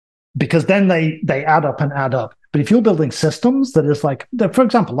 because then they add up and add up. But if you're building systems that is like, for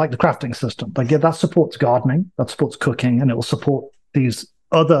example, like the crafting system, like that supports gardening, that supports cooking, and it will support these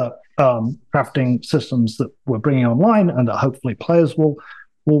other crafting systems that we're bringing online and that hopefully players will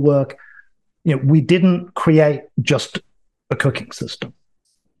work. We didn't create just a cooking system,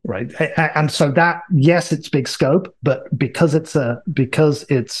 right? And so that, yes, it's big scope, but because it's a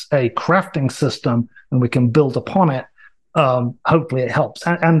crafting system and we can build upon it, hopefully it helps.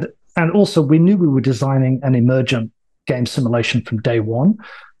 And also, we knew we were designing an emergent game simulation from day one.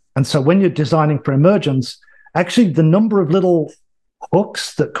 And so when you're designing for emergence, actually the number of little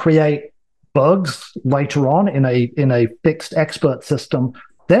hooks that create bugs later on in a fixed expert system,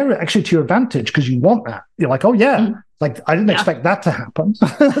 they're actually to your advantage because you want that. You're like, oh yeah, like I didn't expect that to happen.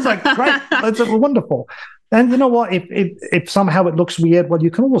 It's like, great, that's wonderful. And you know what? If somehow it looks weird, well,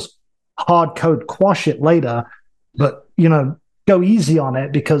 you can always hard code quash it later, but go easy on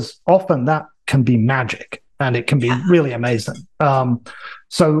it, because often that can be magic and it can be really amazing.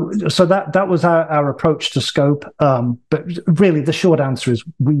 So that was our approach to scope. But really, the short answer is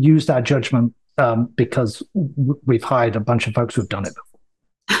we used our judgment because we've hired a bunch of folks who've done it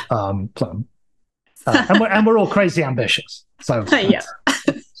before. And we're all crazy ambitious. So yeah.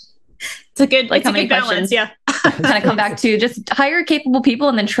 It's a good balance, yeah. Kind of come back to just hire capable people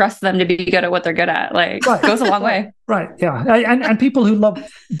and then trust them to be good at what they're good at. Like, goes a long way. Right, yeah. And people who love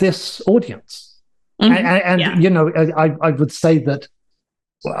this audience. Mm-hmm. I would say that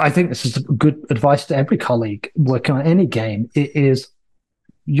I think this is good advice to every colleague working on any game. It is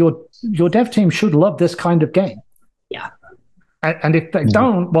your dev team should love this kind of game. Yeah. And if they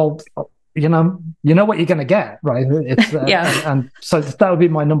don't, well, you know what you're going to get, right? It's and so that would be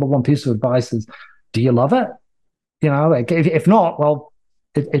my number one piece of advice: is, do you love it? Like if not, well,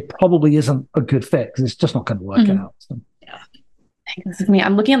 it probably isn't a good fit because it's just not going to work out. So. Yeah. This is me.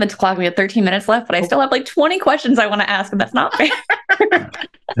 I'm looking at the clock. We have 13 minutes left, but I still have like 20 questions I want to ask, and that's not fair.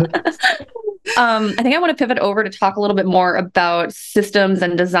 I think I want to pivot over to talk a little bit more about systems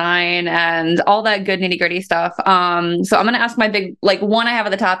and design and all that good nitty gritty stuff. So I'm going to ask my big, one I have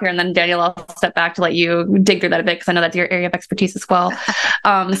at the top here, and then Danielle, I'll step back to let you dig through that a bit because I know that's your area of expertise as well.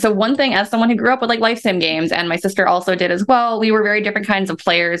 So one thing, as someone who grew up with life sim games, and my sister also did as well, we were very different kinds of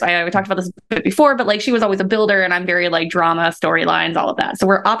players. We talked about this a bit before, but she was always a builder and I'm very drama, storylines, all of that. So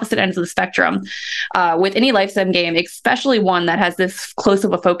we're opposite ends of the spectrum. With any life sim game, especially one that has this close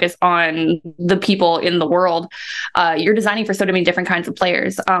of a focus on the people in the world, you're designing for so many different kinds of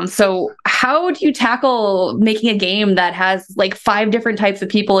players. So how do you tackle making a game that has 5 different types of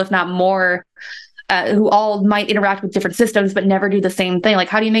people, if not more, who all might interact with different systems but never do the same thing?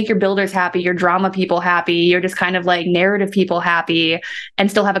 How do you make your builders happy, your drama people happy, your just kind of narrative people happy,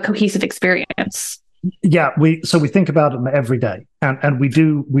 and still have a cohesive experience? Yeah, we think about them every day, and we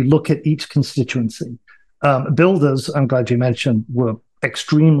look at each constituency. Builders, I'm glad you mentioned, were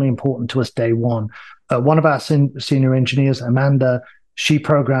extremely important to us day one. One of our senior engineers, Amanda, she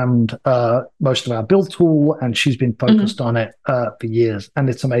programmed most of our build tool, and she's been focused on it for years, and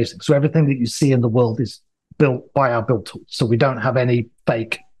it's amazing. So everything that you see in the world is built by our build tool. So we don't have any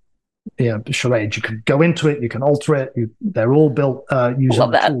fake charades. You can go into it, you can alter it. They're all built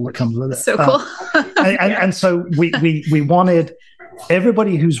using the tool that comes with it. So cool. And so we wanted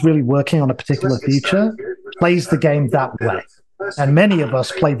everybody who's really working on a particular feature plays the game that way. And many of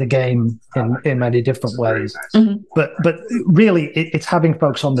us play the game in many different ways. Mm-hmm. But really, it's having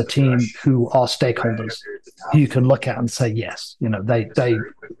folks on the team who are stakeholders who you can look at and say, yes,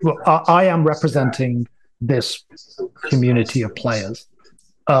 I am representing this community of players.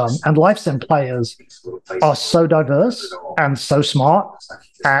 And life sim players are so diverse and so smart,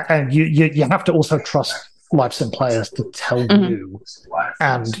 and you have to also trust life sim players to tell you.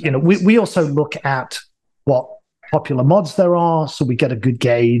 And we also look at what popular mods there are, so we get a good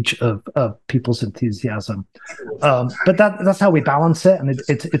gauge of people's enthusiasm. But that's how we balance it, and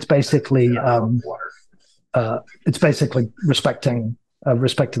it's basically respecting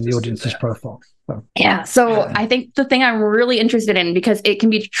the audience's profile. So I think the thing I'm really interested in, because it can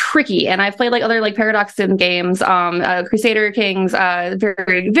be tricky, and I've played other Paradox Sim games, Crusader Kings,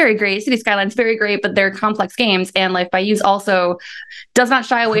 very, very great, City Skylines, very great, but they're complex games, and Life by Use also does not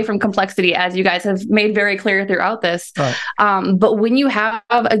shy away from complexity, as you guys have made very clear throughout this. Right. But when you have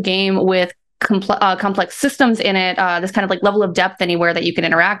a game with complex systems in it, this kind of like level of depth anywhere that you can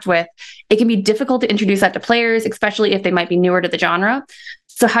interact with, it can be difficult to introduce that to players, especially if they might be newer to the genre.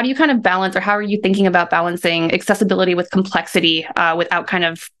 So how do you kind of balance, or how are you thinking about balancing accessibility with complexity without kind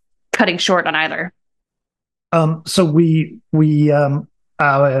of cutting short on either? So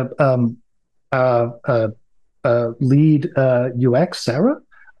our lead UX, Sarah,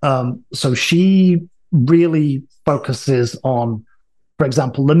 so she really focuses on, for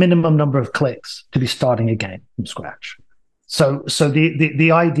example, the minimum number of clicks to be starting a game from scratch. So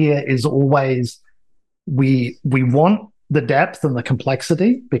the idea is always we want the depth and the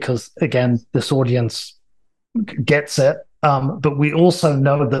complexity because, again, this audience gets it. But we also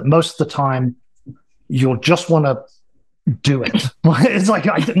know that most of the time you'll just want to do it. It's like,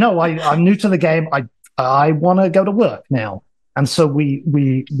 I'm new to the game. I want to go to work now. And so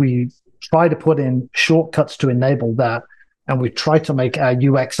we try to put in shortcuts to enable that. And we try to make our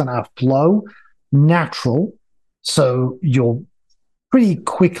UX and our flow natural. So you'll pretty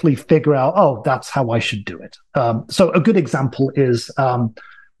quickly figure out, oh, that's how I should do it. So a good example is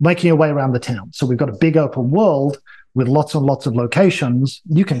making your way around the town. So we've got a big open world with lots and lots of locations.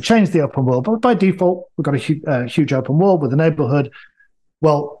 You can change the open world, but by default, we've got a huge open world with a neighborhood.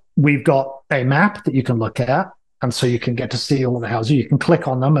 Well, we've got a map that you can look at, and so you can get to see all of the houses. You can click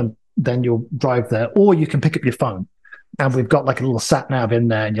on them, and then you'll drive there, or you can pick up your phone. And we've got like a little sat nav in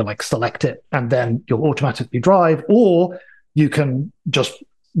there, and you like select it, and then you'll automatically drive, or you can just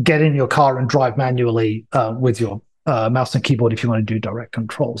get in your car and drive manually with your mouse and keyboard if you want to do direct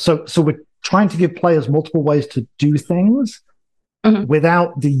control. So we're trying to give players multiple ways to do things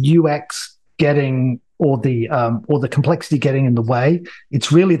without the UX getting or the complexity getting in the way.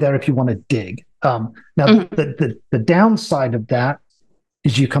 It's really there if you want to dig. Now, the downside of that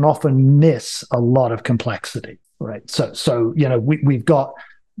is you can often miss a lot of complexity, right? So we've got,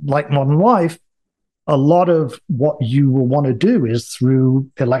 like modern life, a lot of what you will want to do is through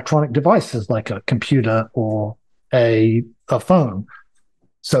electronic devices like a computer or a phone.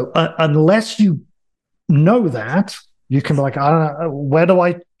 So unless you know that, you can be like, I don't know, where do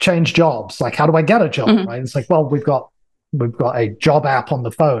I change jobs? Like, how do I get a job? Right? It's like, well, we've got a job app on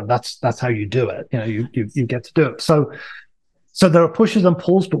the phone. That's how you do it. You get to do it. So there are pushes and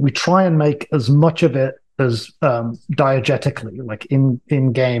pulls, but we try and make as much of it as diegetically, like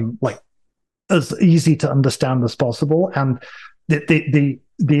in game, like as easy to understand as possible. And the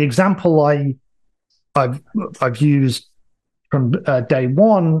example I've used from day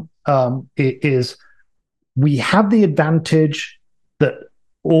one is we have the advantage that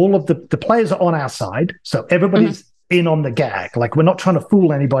all of the players are on our side, so everybody's in on the gag. Like, we're not trying to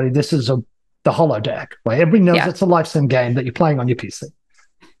fool anybody. This is the holodeck, right? Everybody knows it's a live sim game that you're playing on your PC.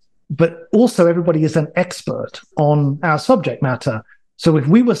 But also everybody is an expert on our subject matter. So if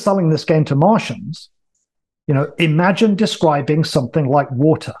we were selling this game to Martians, imagine describing something like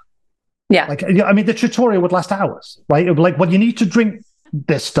water. Yeah. Like, I mean, the tutorial would last hours, right? It would be like, well, you need to drink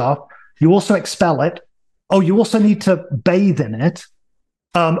this stuff. You also expel it. Oh, you also need to bathe in it.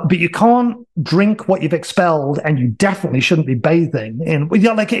 But you can't drink what you've expelled, and you definitely shouldn't be bathing in.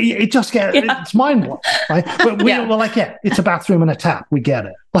 Like it just gets it's mind blowing, right? But we're like, it's a bathroom and a tap. We get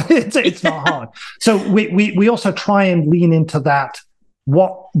it. It's not hard. So we also try and lean into that.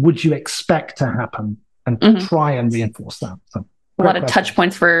 What would you expect to happen, and try and reinforce that. So, a lot of touch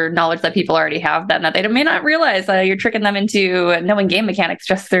points for knowledge that people already have that they may not realize. You're tricking them into knowing game mechanics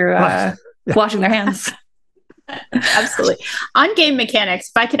just through washing their hands. Absolutely. On game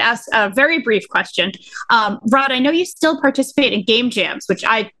mechanics, if I could ask a very brief question. Rod, I know you still participate in game jams, which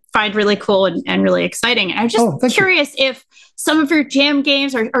I find really cool and really exciting. And I'm just curious if some of your jam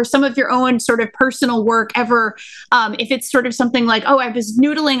games or some of your own sort of personal work ever, if it's sort of something like, oh, I was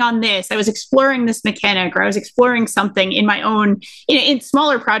noodling on this, I was exploring this mechanic, or I was exploring something in my own, in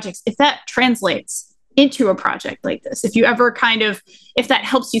smaller projects, if that translates into a project like this, if you ever if that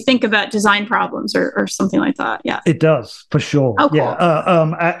helps you think about design problems or something like that. Yeah, it does for sure. Oh, cool.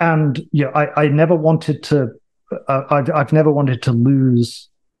 I never wanted to I've never wanted to lose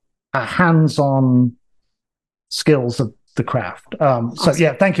a hands-on skills of the craft. Awesome.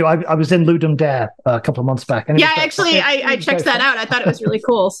 So thank you. I was in Ludum Dare a couple of months back. And I checked that out. I thought it was really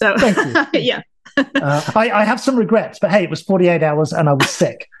cool. So thank you. Yeah. I have some regrets, but hey, it was 48 hours and I was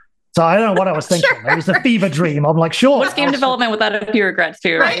sick. So I don't know what I was thinking. Sure. It was a fever dream. I'm like, sure. What's game development without a few regrets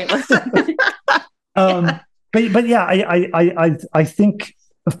too, right? But yeah, I think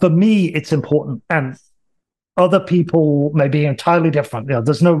for me it's important, and other people may be entirely different.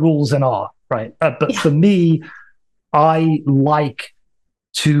 There's no rules in art, right? But for me, I like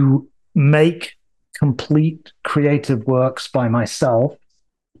to make complete creative works by myself,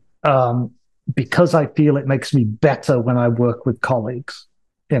 because I feel it makes me better when I work with colleagues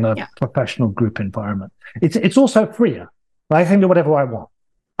in a professional group environment. It's also freer. I can do whatever I want.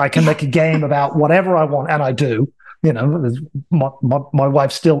 I can make a game about whatever I want, and I do. You know, my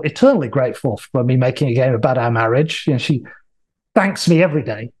wife's still eternally grateful for me making a game about our marriage. You know, she thanks me every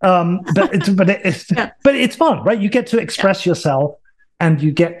day. But it's fun, right? You get to express yourself, and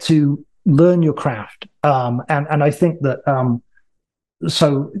you get to learn your craft. And I think that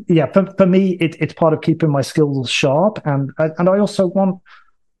for me, it's part of keeping my skills sharp, and I also want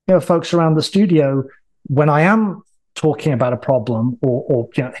folks around the studio, when I am talking about a problem or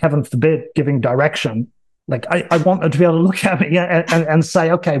heaven forbid giving direction, like I want them to be able to look at me and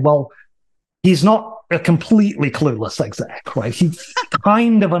say, okay, well, he's not a completely clueless exec, right? He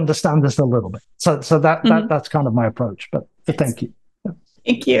kind of understands this a little bit. So that's kind of my approach. But thank you.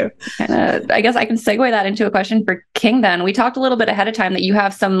 Thank you. And I guess I can segue that into a question for King then. We talked a little bit ahead of time that you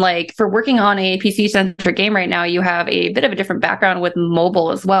have some, like, for working on a PC-centric game right now, you have a bit of a different background with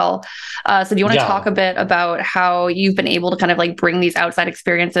mobile as well. So do you want to talk a bit about how you've been able to kind of like bring these outside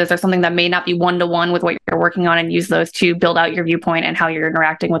experiences or something that may not be one-to-one with what you're working on and use those to build out your viewpoint and how you're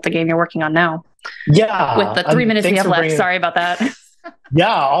interacting with the game you're working on now? Yeah. With the 3 minutes we have left. Sorry about that.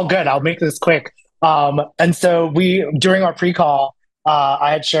 Yeah, all good. I'll make this quick. And so during our pre-call,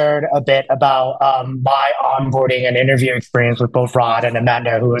 I had shared a bit about my onboarding and interview experience with both Rod and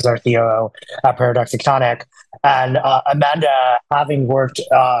Amanda, who is our COO at Tectonic. And Amanda, having worked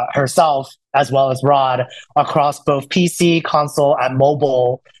herself as well as Rod across both PC, console, and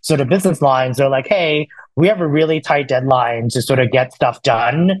mobile sort of business lines, they're like, hey, we have a really tight deadline to sort of get stuff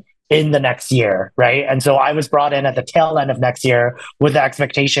done in the next year, right? And so I was brought in at the tail end of next year with the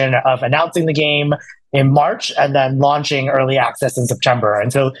expectation of announcing the game in March and then launching early access in September.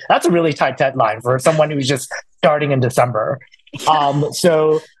 And so that's a really tight deadline for someone who's just starting in December.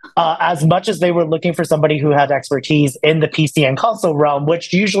 So as much as they were looking for somebody who had expertise in the PC and console realm,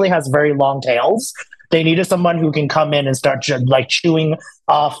 which usually has very long tails, they needed someone who can come in and start chewing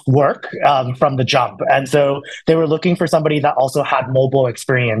off work from the jump. And so they were looking for somebody that also had mobile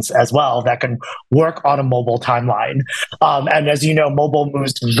experience as well, that can work on a mobile timeline. And as you know, mobile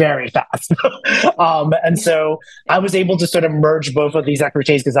moves very fast. And so I was able to sort of merge both of these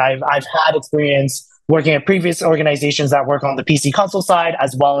expertise because I've had experience working at previous organizations that work on the PC console side,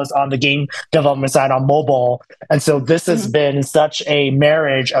 as well as on the game development side on mobile. And so this has been such a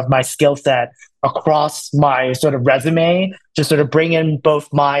marriage of my skill set across my sort of resume to sort of bring in both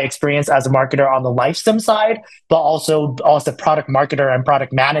my experience as a marketer on the life sim side, but also as a product marketer and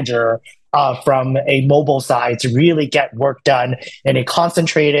product manager from a mobile side to really get work done in a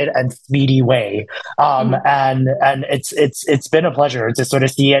concentrated and speedy way. And it's been a pleasure to sort of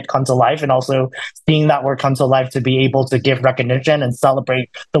see it come to life, and also seeing that work come to life to be able to give recognition and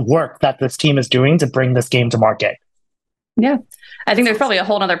celebrate the work that this team is doing to bring this game to market. Yeah. I think there's probably a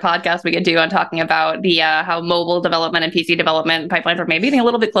whole other podcast we could do on talking about the how mobile development and PC development pipelines are maybe getting a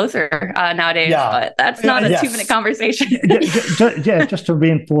little bit closer nowadays, but that's not a 2-minute conversation. Just to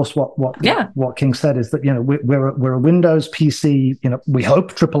reinforce what King said is that, we're a Windows PC, we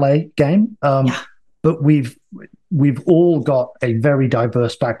hope AAA game, but we've all got a very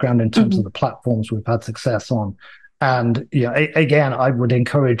diverse background in terms of the platforms we've had success on. And again, I would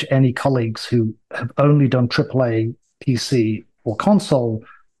encourage any colleagues who have only done AAA PC or console,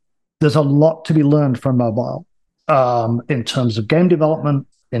 there's a lot to be learned from mobile in terms of game development,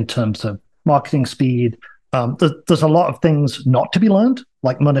 in terms of marketing speed. There's a lot of things not to be learned,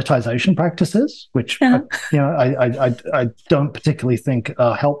 like monetization practices, which I don't particularly think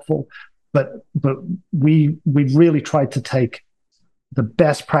are helpful. But we've really tried to take the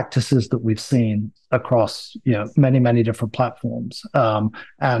best practices that we've seen across many different platforms, and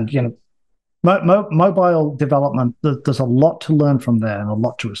mobile development, there's a lot to learn from there and a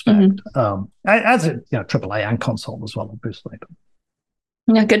lot to respect, as AAA and console as well, obviously.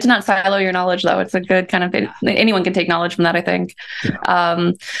 Yeah, good to not silo your knowledge, though. It's a good kind of, anyone can take knowledge from that, I think.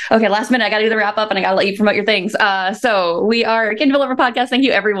 Yeah. Okay, last minute, I got to do the wrap up and I got to let you promote your things. So we are Game Developer Podcast. Thank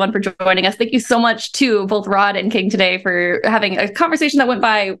you, everyone, for joining us. Thank you so much to both Rod and King today for having a conversation that went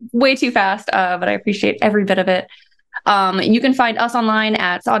by way too fast, but I appreciate every bit of it. You can find us online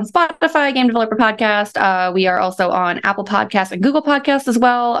on Spotify, Game Developer Podcast. We are also on Apple Podcasts and Google Podcasts as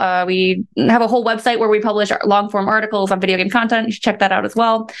well. We have a whole website where we publish long form articles on video game content. You should check that out as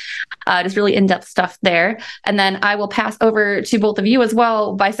well. Just really in-depth stuff there. And then I will pass over to both of you as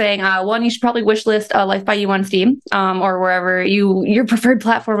well by saying, one, you should probably wishlist Life by You on Steam, or wherever your preferred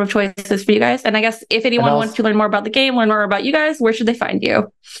platform of choice is for you guys. And I guess if anyone wants to learn more about the game, learn more about you guys, where should they find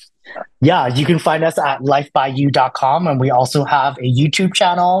you? Yeah, you can find us at lifebyu.com, and we also have a YouTube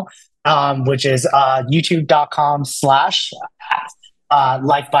channel which is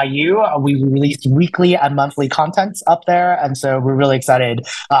youtube.com/Life by You. We release weekly and monthly contents up there. And so we're really excited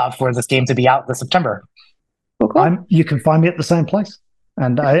for this game to be out this September. Cool. You can find me at the same place.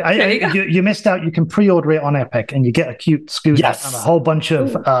 And you missed out. You can pre-order it on Epic and you get a cute scooter and a whole bunch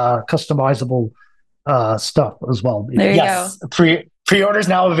of customizable stuff as well. There you go. Pre-orders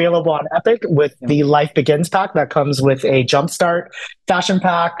now available on Epic with the Life Begins pack that comes with a Jumpstart fashion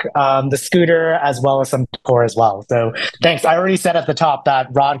pack, the scooter, as well as some decor as well. So thanks. I already said at the top that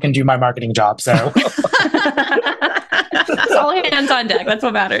Rod can do my marketing job. So it's all hands on deck. That's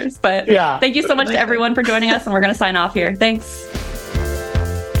what matters. But thank you so much to everyone for joining us. And we're going to sign off here. Thanks.